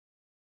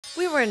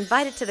we were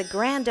invited to the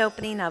grand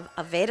opening of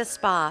Aveda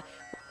Spa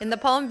in the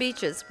Palm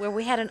Beaches, where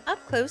we had an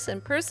up-close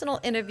and personal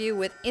interview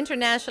with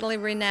internationally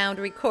renowned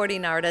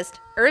recording artist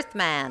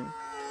Earthman.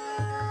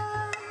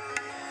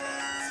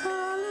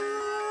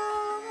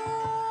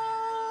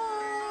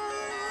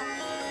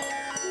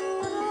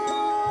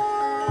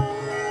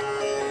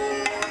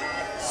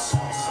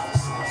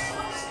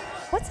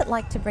 What's it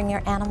like to bring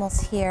your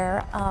animals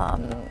here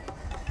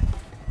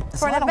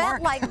for an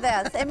event like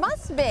this? It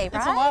must be, right?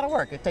 It's a lot of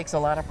work. It takes a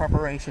lot of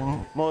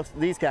preparation. Most of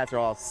these cats are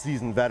all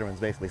seasoned veterans,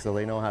 basically, so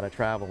they know how to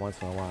travel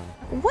once in a while.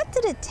 What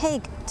did it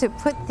take to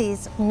put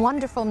these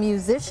wonderful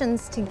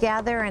musicians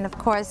together, and of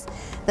course,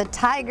 the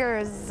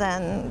tigers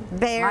and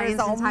bears?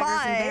 Lions and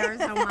tigers and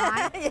bears, oh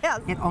my.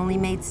 Yes. It only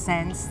made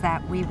sense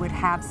that we would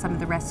have some of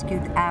the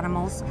rescued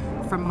animals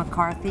from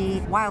McCarthy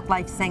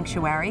Wildlife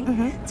Sanctuary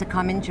to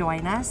come and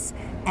join us.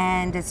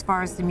 And as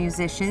far as the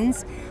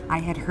musicians, I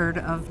had heard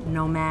of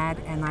Nomad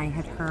and I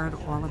had heard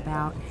all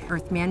about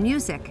Earthman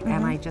music,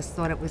 and I just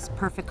thought it was a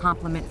perfect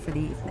complement for the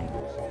evening.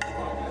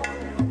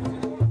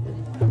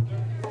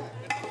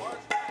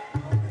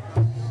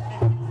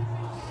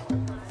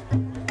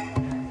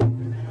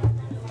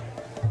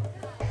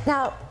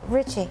 Now,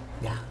 Richie,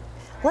 Yeah.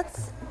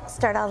 let's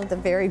start out at the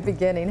very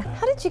beginning.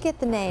 How did you get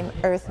the name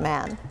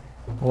Earthman?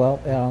 Well,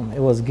 it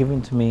was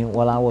given to me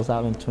while I was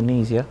out in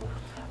Tunisia.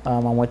 I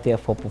went there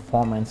for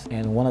performance,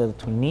 and one of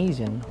the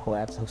Tunisians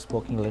who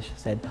spoke English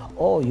said,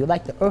 "Oh, you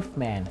like the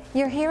Earthman?"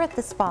 You're here at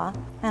the spa,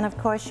 and of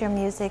course your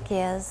music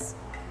is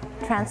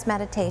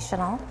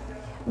trans-meditational,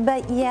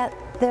 but yet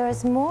there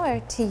is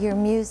more to your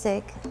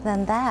music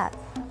than that.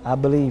 I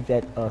believe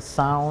that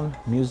sound,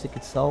 music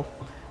itself,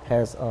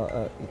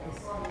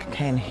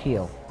 can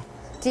heal.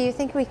 Do you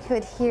think we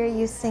could hear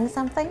you sing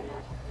something?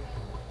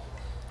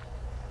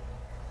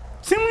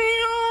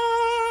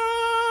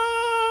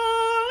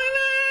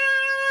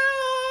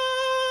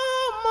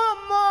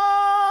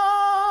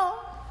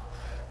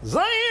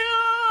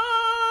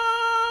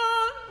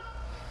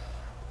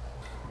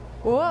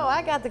 Whoa,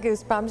 I got the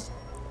goosebumps.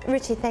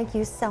 Richie, thank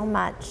you so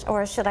much,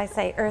 or should I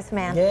say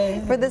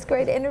Earthman, for this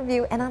great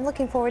interview, and I'm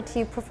looking forward to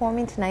you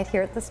performing tonight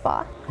here at the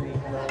spa.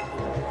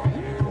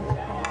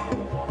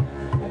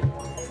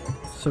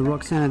 So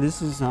Roxana,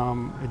 this is a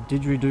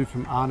didgeridoo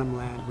from Arnhem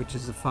Land, which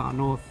is the far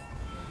north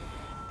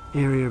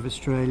area of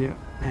Australia,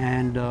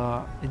 and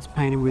it's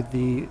painted with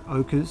the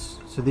ochres.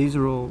 So these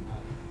are all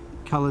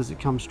colours that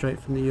come straight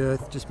from the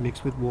earth, just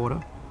mixed with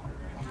water.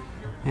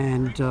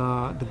 And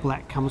the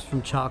black comes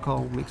from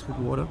charcoal mixed with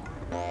water.